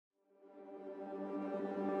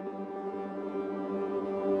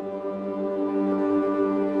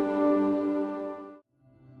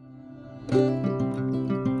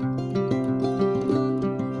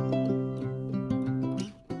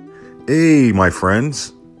Hey, my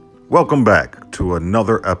friends. Welcome back to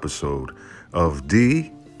another episode of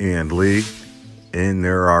Dee and Lee in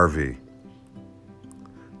their RV.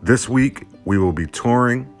 This week, we will be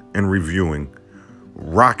touring and reviewing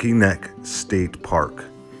Rocky Neck State Park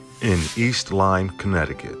in East Lyme,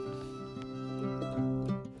 Connecticut.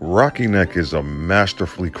 Rocky Neck is a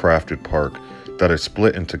masterfully crafted park that is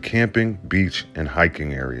split into camping, beach, and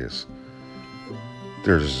hiking areas.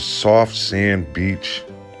 There's a soft sand beach,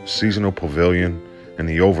 seasonal pavilion, and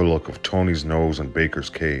the overlook of Tony's Nose and Baker's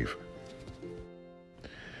Cave.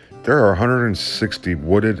 There are 160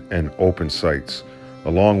 wooded and open sites,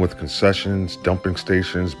 along with concessions, dumping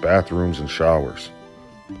stations, bathrooms, and showers.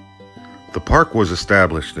 The park was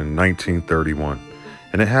established in 1931,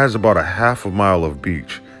 and it has about a half a mile of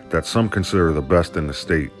beach that some consider the best in the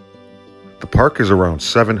state. The park is around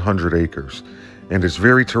 700 acres, and its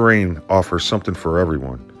varied terrain offers something for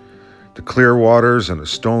everyone. The clear waters and a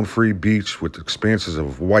stone-free beach with expanses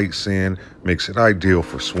of white sand makes it ideal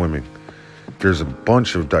for swimming. There's a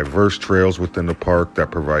bunch of diverse trails within the park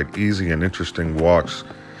that provide easy and interesting walks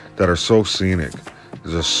that are so scenic.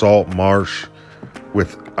 There's a salt marsh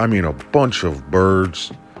with, a bunch of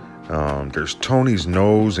birds. There's Tony's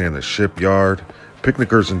Nose and the shipyard.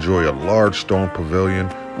 Picnickers enjoy a large stone pavilion,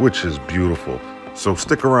 which is beautiful. So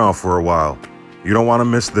stick around for a while. You don't want to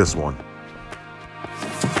miss this one.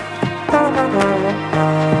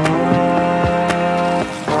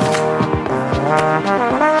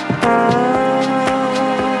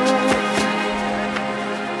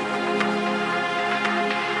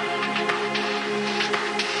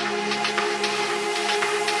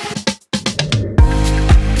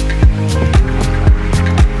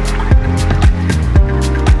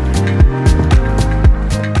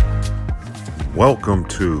 Welcome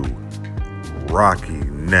to Rocky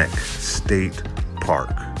Neck State Park.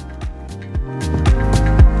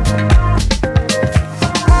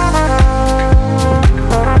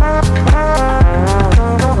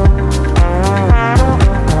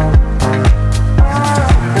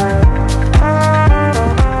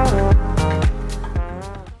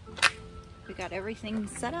 We got everything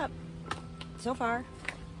set up so far.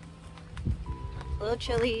 A little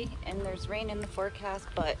chilly and there's rain in the forecast,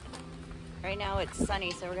 but right now it's sunny,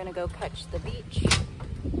 so we're gonna go catch the beach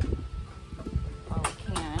while we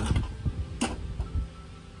can.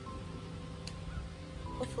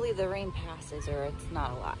 Hopefully the rain passes or it's not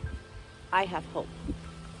a lot. I have hope.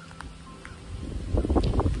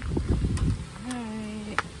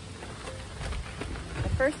 Alright. The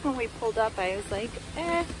first when we pulled up, I was like,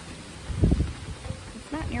 it's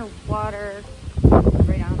not near water,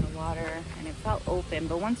 right on the water, and it felt open,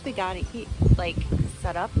 but once we got it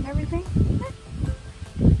set up and everything,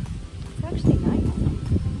 it's actually nice.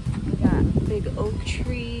 We got big oak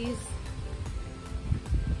trees.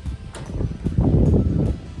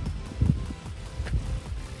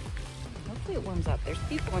 Hopefully it warms up. There's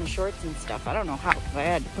people in shorts and stuff. I don't know how, because I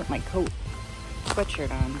had to put my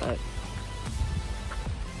sweatshirt on, but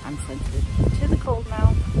I'm sensitive to the cold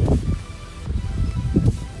now.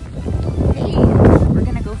 Hey, we're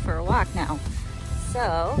gonna go for a walk now.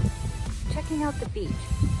 So, checking out the beach.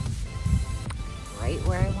 Right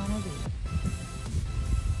where I want to be.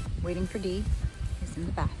 Waiting for Dee. He's in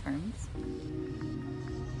the bathrooms.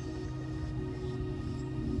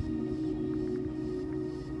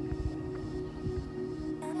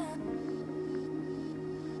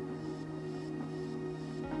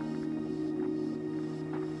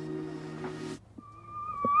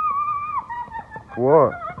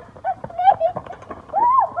 What?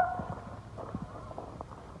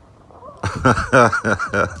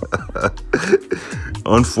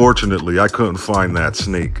 Unfortunately, I couldn't find that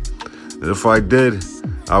snake. If I did,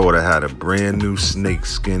 I would have had a brand new snake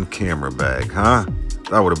skin camera bag, huh?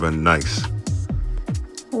 That would have been nice.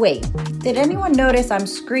 Wait, did anyone notice I'm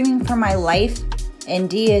screaming for my life and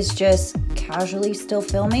Dee is just casually still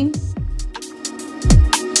filming?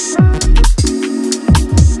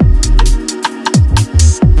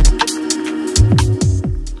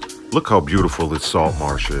 Look how beautiful this salt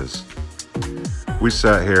marsh is. We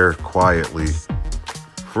sat here quietly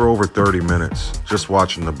for over 30 minutes, just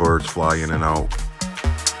watching the birds fly in and out.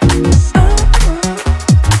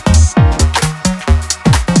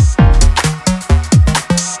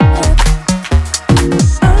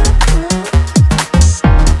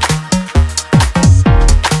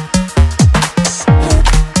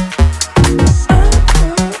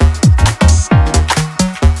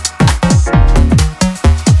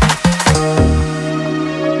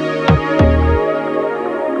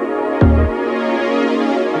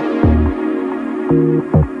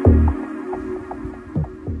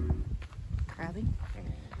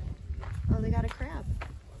 Oh, they got a crab.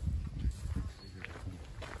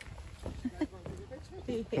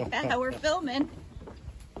 Yeah, we're filming.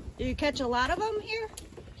 Do you catch a lot of them here?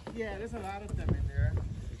 Yeah, there's a lot of them in there.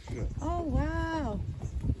 Oh, wow.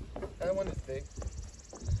 That one is big.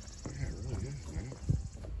 Yeah, it really is, man.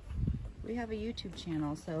 We have a YouTube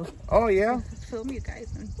channel, so Oh, yeah? film you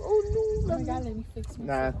guys. And Oh, no. Oh my God, let me fix my.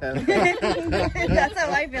 Nah, that's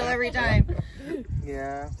how I feel every time.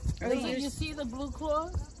 yeah. You see the blue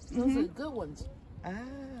claws? Those are good ones. Ah,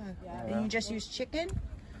 Yeah. and you just use chicken?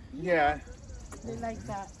 Yeah. They like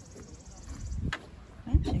that.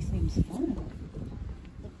 Actually seems fun.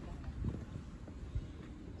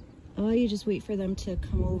 Oh, you just wait for them to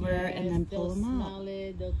come over and then pull them They'll up. smell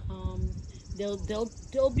it. They'll come.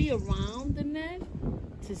 They'll be around the net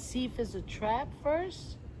to see if it's a trap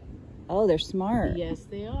first. Oh, they're smart. Yes,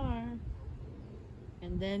 they are.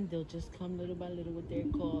 And then they'll just come little by little with their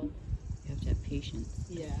calls. You have to have patience.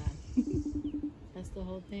 Yeah. That's the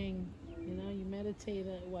whole thing. You know, you meditate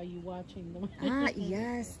while you're watching them. Ah,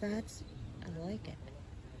 yes, that's, I like it.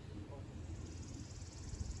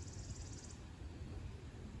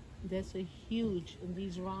 That's a huge, and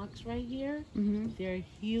these rocks right here, Mm-hmm. they're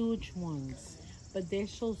huge ones. But they're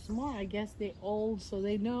so smart. I guess they're old, so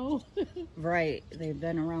they know. Right, they've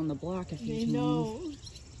been around the block a few They times. know.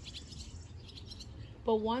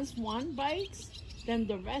 But once one bites, then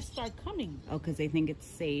the rest start coming. Oh, because they think it's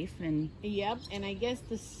safe and... Yep, and I guess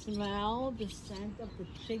the smell, the scent of the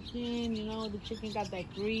chicken, you know, the chicken got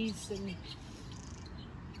that grease and...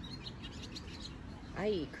 I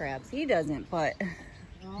eat crabs. He doesn't, but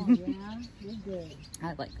Oh, yeah? You're good.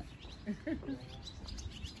 I like them.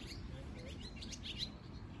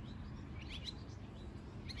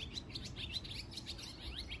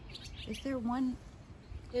 Is there one?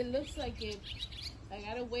 It looks like it. I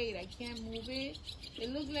gotta wait. I can't move it. It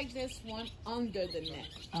looks like there's one under the net.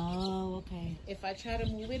 Oh, okay. If I try to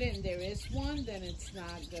move it and there is one, then it's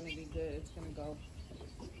not gonna be good. It's gonna go.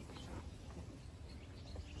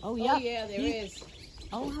 Oh, yeah. Oh, yeah, there is.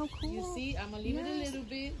 Oh, how cool. You see, I'm gonna leave it a little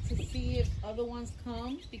bit to see if other ones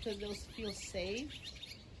come because they'll feel safe.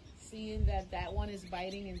 Seeing that that one is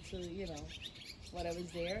biting into, you know, whatever's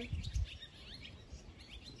there.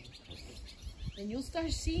 And you'll start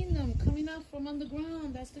seeing them coming up from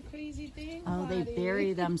underground. That's the crazy thing. Oh, they about it.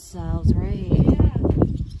 bury themselves, right? Yeah.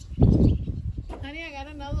 Honey, I got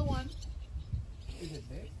another one. Is it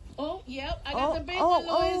big? Oh, yep. I got Oh, the big oh, one,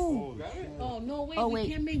 Lois. oh. Got it? Oh, no, wait. Oh, we wait.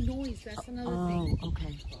 can't make noise. That's another Oh, thing.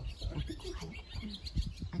 okay.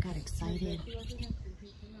 I got excited. You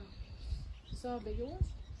saw how big it was?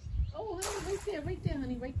 Oh, honey, right there,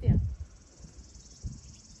 honey, right there.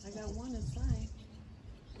 I got one inside.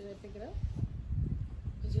 Did I pick it up?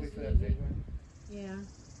 It's Wait just for that big leaving. one. Yeah.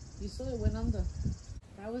 You saw it went under.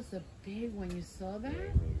 That was a big one. You saw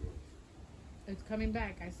that? It's coming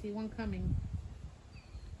back. I see one coming.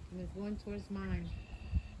 And it's going towards mine.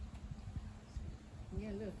 Yeah,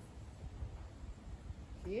 look.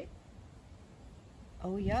 See it?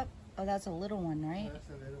 Oh, yep. Oh, that's a little one, right? That's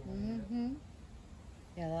a little one. Mm-hmm.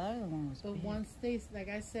 Yeah, the other one was But big. once they, like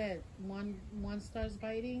I said, one starts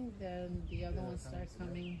biting, then the other one starts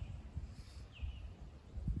coming.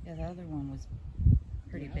 Yeah, the other one was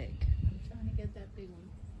pretty Yeah. big. I'm trying to get that big one.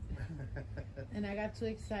 And I got too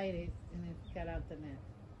excited and it got out the net.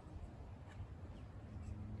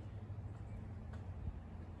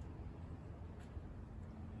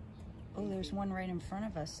 Oh, there's one right in front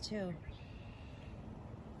of us, too.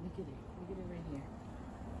 Look at it. Look at it right here.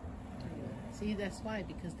 See, that's why,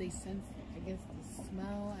 because they sense, I guess, the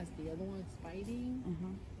smell as the other one's biting.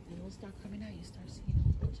 Mm-hmm. They will start coming out. You start seeing a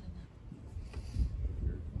whole bunch of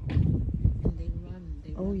them. And they run.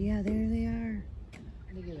 They Oh, run. yeah, there they are.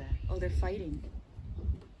 Look at that. Oh, they're fighting.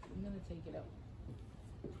 I'm going to take it out.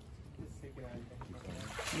 Just take it out.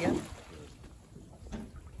 Yep.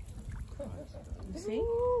 You see?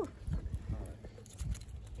 Ooh.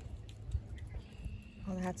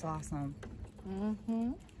 Oh, that's awesome.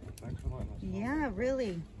 Mm-hmm. Thanks a lot. Yeah,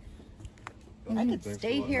 really. I could Thanks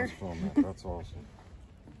stay for letting here. us film that. That's awesome.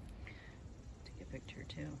 Take a picture,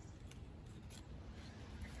 too.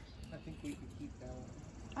 I think we can keep that one.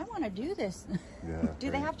 I want to do this. Yeah.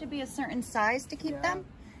 Do they have to be a certain size to keep Yeah. them?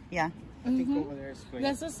 Yeah. I think over there is great.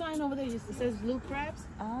 There's a sign over there. It says blue crabs.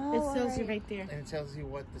 Oh, It tells you alright. right there. And it tells you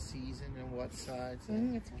what the season and what size.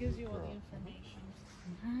 It gives you all the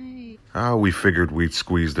information. Right. We figured we'd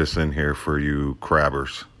squeeze this in here for you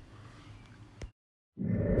crabbers.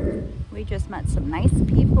 We just met some nice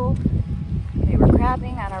people. They were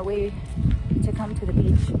crabbing on our way to come to the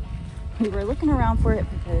beach. We were looking around for it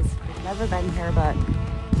because we've never been here, but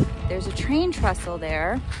there's a train trestle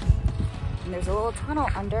there. And there's a little tunnel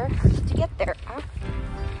under to get there. Ah.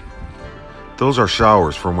 Those are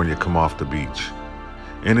showers from when you come off the beach.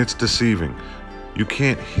 And it's deceiving. You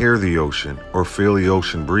can't hear the ocean or feel the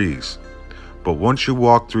ocean breeze. But once you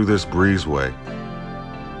walk through this breezeway,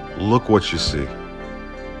 look what you see.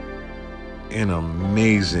 An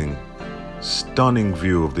amazing, stunning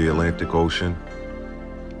view of the Atlantic Ocean,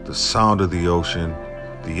 the sound of the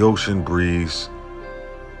ocean breeze,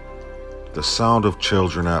 the sound of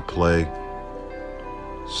children at play.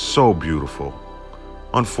 So beautiful.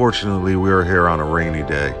 Unfortunately, we are here on a rainy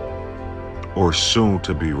day, or soon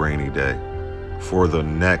to be rainy day, for the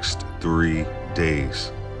next 3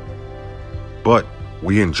 days. But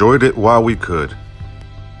we enjoyed it while we could.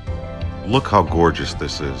 Look how gorgeous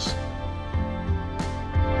this is.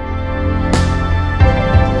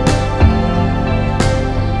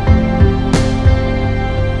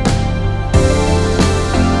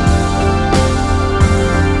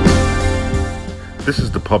 This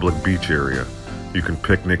is the public beach area. You can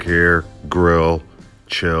picnic here, grill,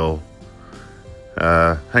 chill,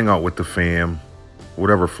 hang out with the fam,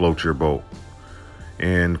 whatever floats your boat.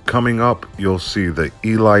 And coming up, you'll see the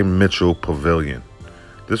Eli Mitchell Pavilion.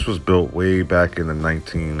 This was built way back in the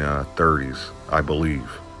 1930s, I believe.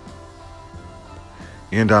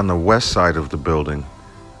 And on the west side of the building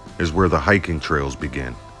is where the hiking trails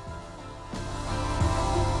begin.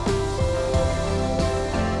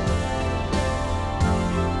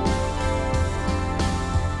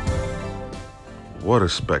 What a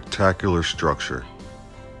spectacular structure.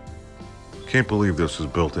 Can't believe this was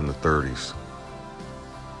built in the 30s.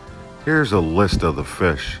 Here's a list of the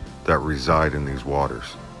fish that reside in these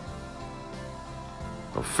waters.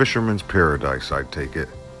 A fisherman's paradise, I'd take it.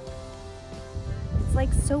 It's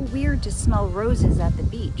like so weird to smell roses at the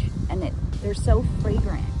beach, and they're so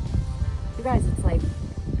fragrant. You guys, it's like,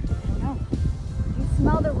 I don't know. You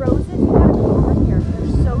smell the roses? You gotta come over here.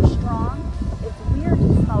 They're so strong. It's weird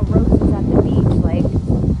to smell roses at the beach. Like,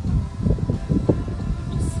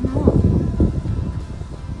 just smell them.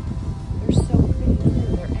 They're so pretty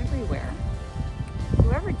too. They're everywhere.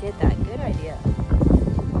 Whoever did that, good idea.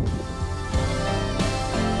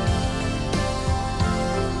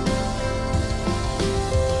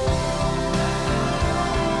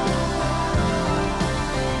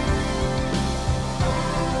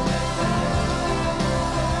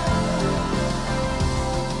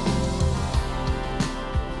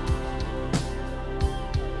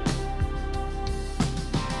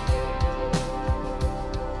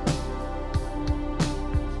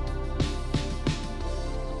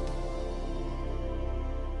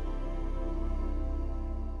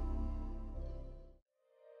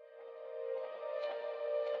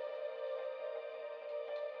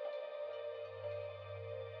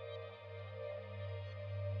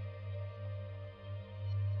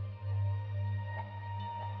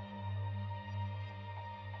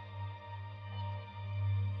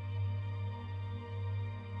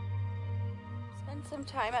 Some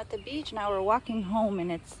time at the beach. Now we're walking home,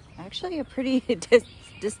 and it's actually a pretty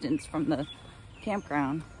distance from the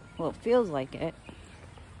campground. Well, it feels like it.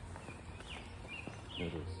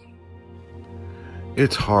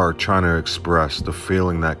 It's hard trying to express the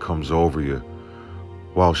feeling that comes over you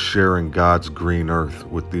while sharing God's green earth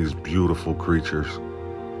with these beautiful creatures.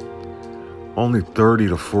 Only 30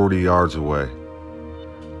 to 40 yards away.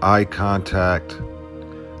 Eye contact,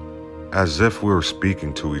 as if we were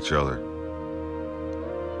speaking to each other.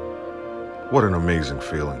 What an amazing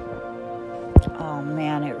feeling. Oh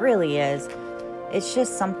man, it really is. It's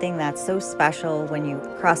just something that's so special when you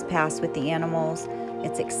cross paths with the animals.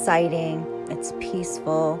 It's exciting, it's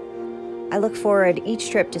peaceful. I look forward each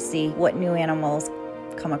trip to see what new animals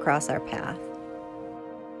come across our path.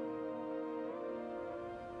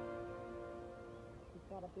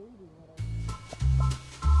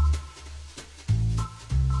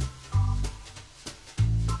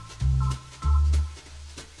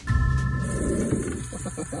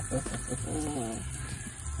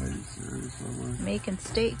 Are you serious, Lover? Making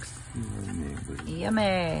steaks.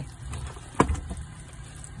 Yummy.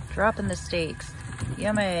 Dropping the steaks.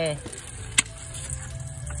 Yummy.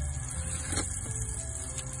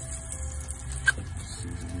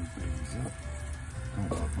 Seasoning things up.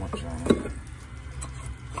 Don't have much on it.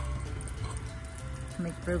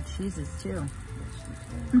 Make grilled cheeses too.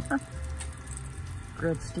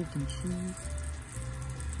 Grilled steak and cheese.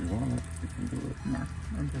 If you want it, you can do it. No,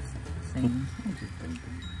 I'm just saying. I'm just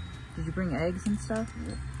thinking. Did you bring eggs and stuff?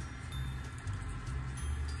 Yeah.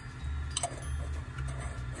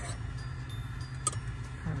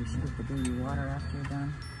 Probably should have the baby water after you're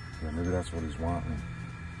done. Yeah, maybe that's what he's wanting.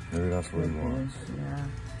 Maybe that's what he wants. Yeah.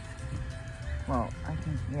 Well, I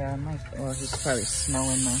think, yeah, Mike, well, he's probably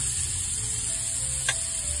smelling the...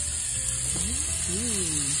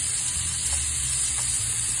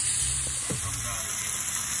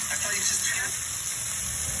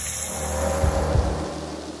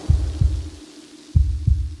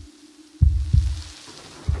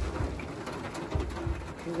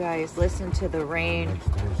 You guys, listen to the rain.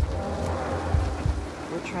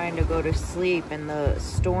 We're trying to go to sleep and the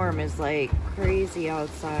storm is like crazy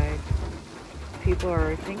outside. People are,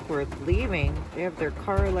 I think we're leaving. They have their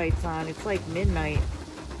car lights on. It's like midnight.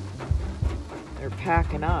 They're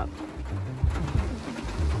packing up.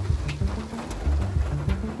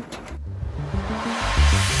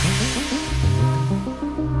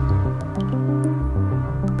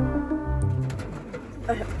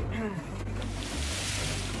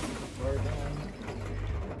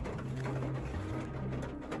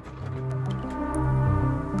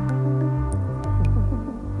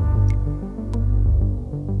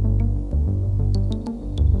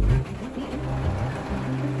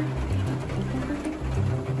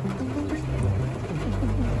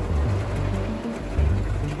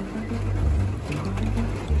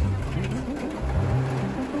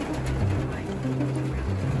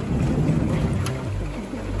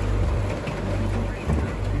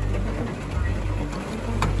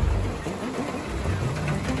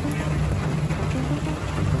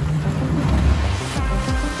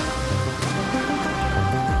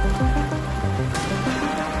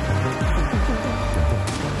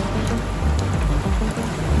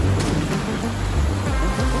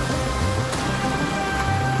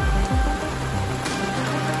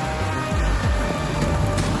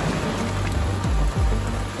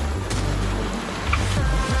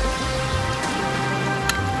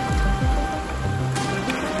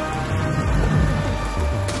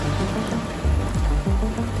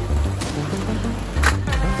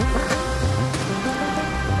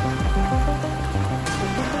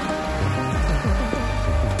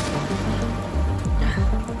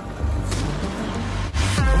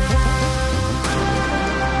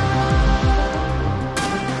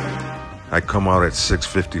 I come out at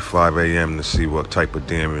 6:55 a.m. to see what type of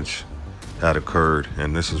damage had occurred,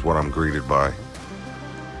 and this is what I'm greeted by.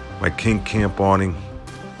 My king camp awning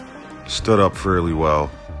stood up fairly well,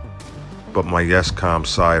 but my YesCom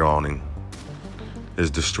side awning is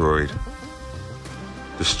destroyed.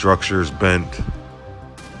 The structure is bent,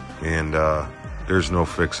 and there's no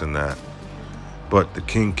fixing that. But the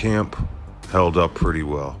king camp held up pretty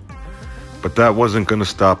well. But that wasn't going to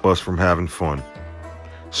stop us from having fun.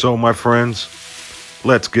 So, my friends,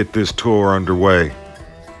 let's get this tour underway.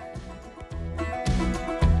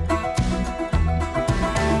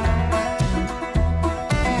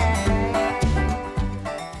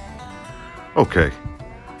 Okay,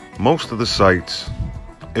 most of the sites,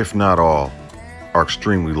 if not all, are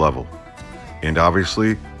extremely level. And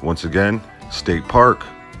obviously, once again, state park,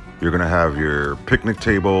 you're gonna have your picnic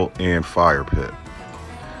table and fire pit.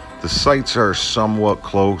 The sites are somewhat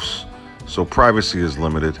close, so privacy is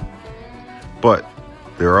limited, but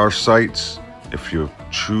there are sites, if you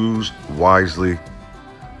choose wisely,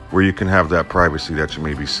 where you can have that privacy that you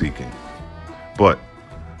may be seeking. But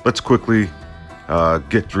let's quickly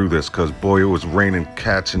get through this, because boy, it was raining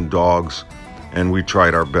cats and dogs, and we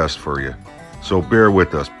tried our best for you. So bear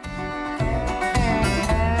with us.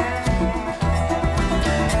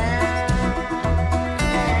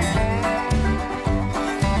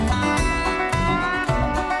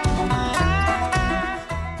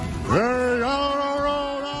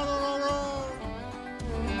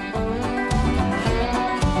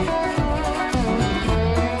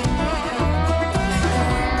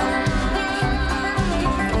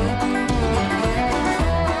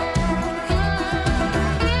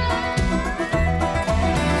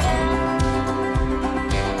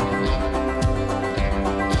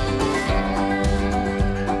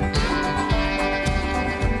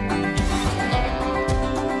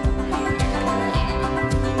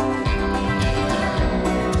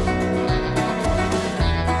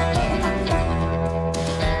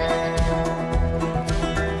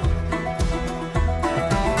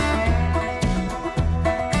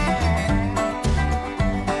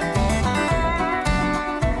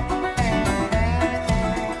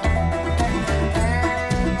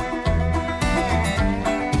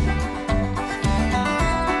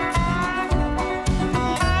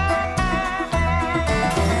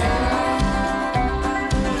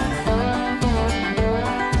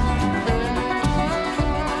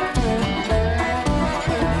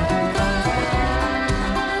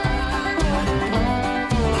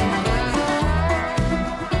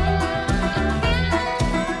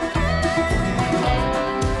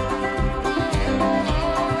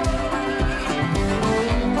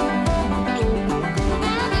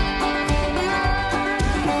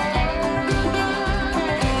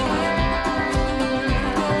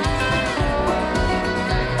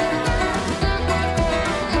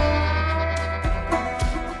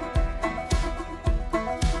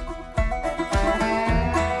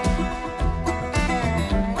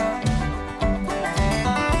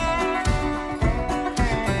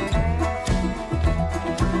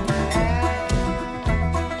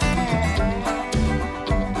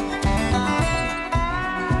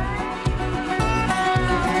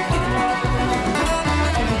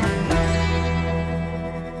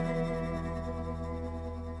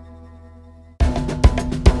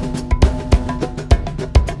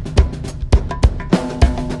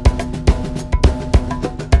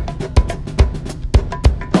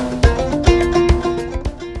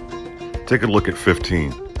 Take a look at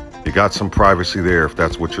 15. You got some privacy there if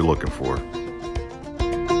that's what you're looking for.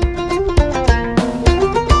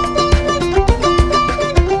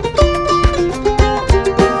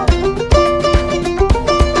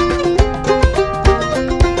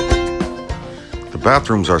 The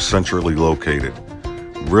bathrooms are centrally located,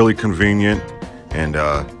 really convenient and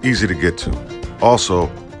easy to get to. Also,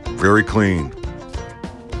 very clean.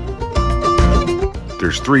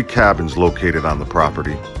 There's 3 cabins located on the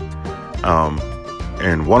property,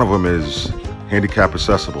 and one of them is handicap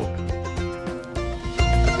accessible.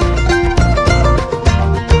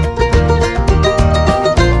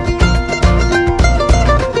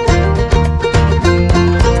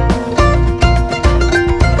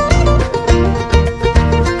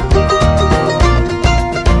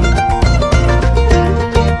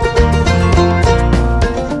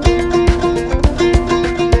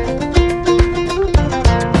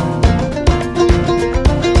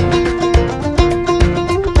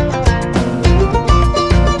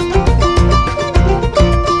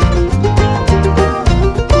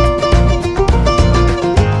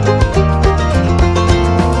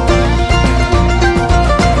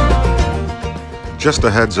 Just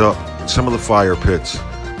a heads up, some of the fire pits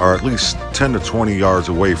are at least 10 to 20 yards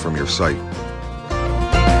away from your site.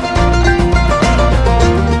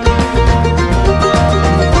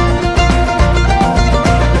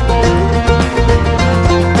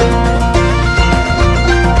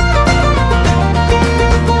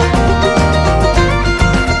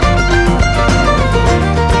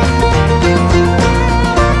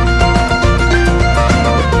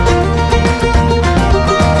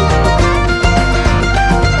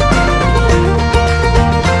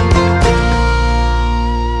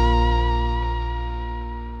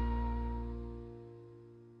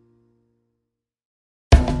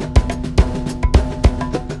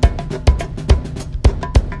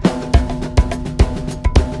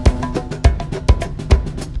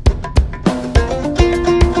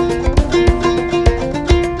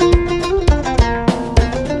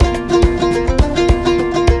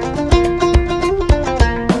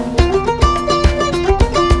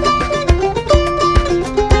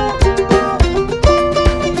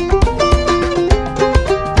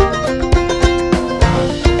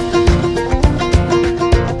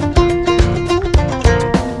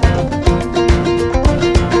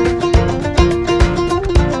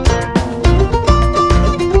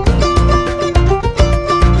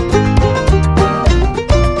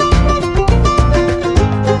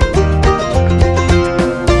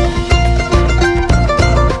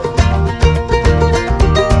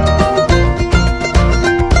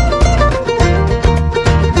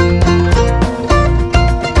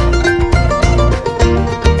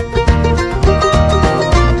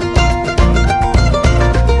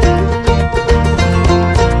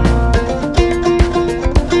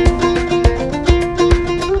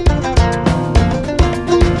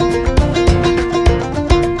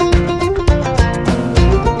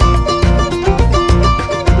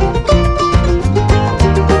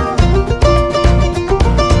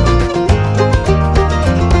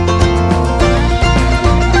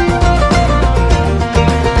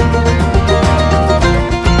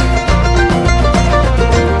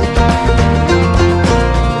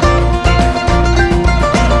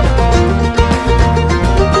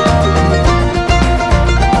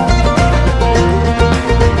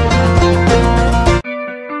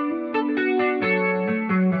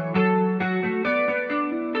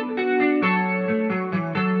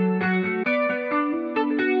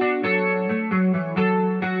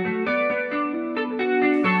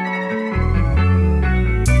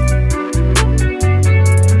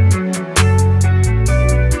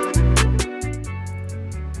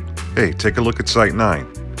 Hey, take a look at Site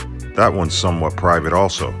 9. That one's somewhat private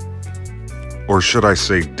also. Or should I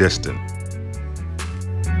say distant.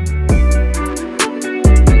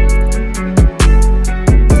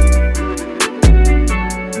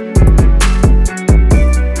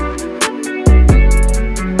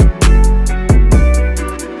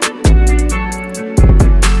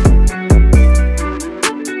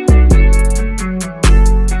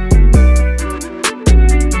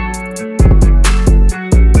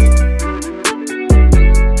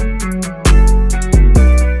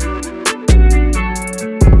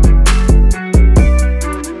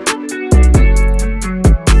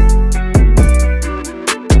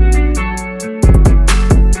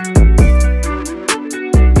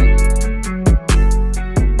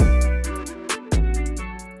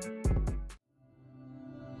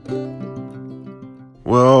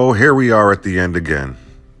 Well, here we are at the end again,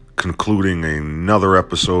 concluding another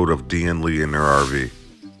episode of Dee and Lee in their RV.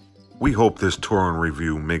 We hope this tour and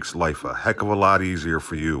review makes life a heck of a lot easier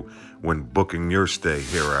for you when booking your stay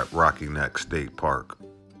here at Rocky Neck State Park.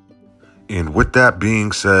 And with that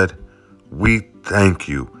being said, we thank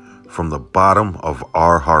you from the bottom of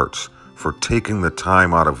our hearts for taking the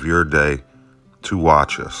time out of your day to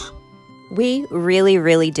watch us. We really,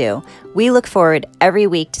 really do. We look forward every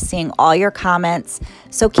week to seeing all your comments,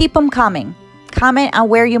 so keep them coming. Comment on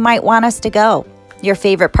where you might want us to go, your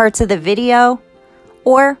favorite parts of the video,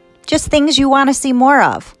 or just things you want to see more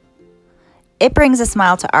of. It brings a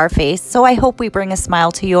smile to our face, so I hope we bring a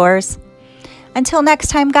smile to yours. Until next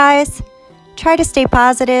time, guys, try to stay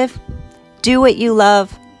positive, do what you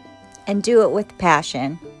love, and do it with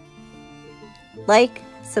passion. Like,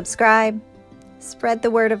 subscribe, spread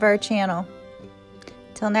the word of our channel.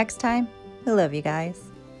 Till next time, we love you guys.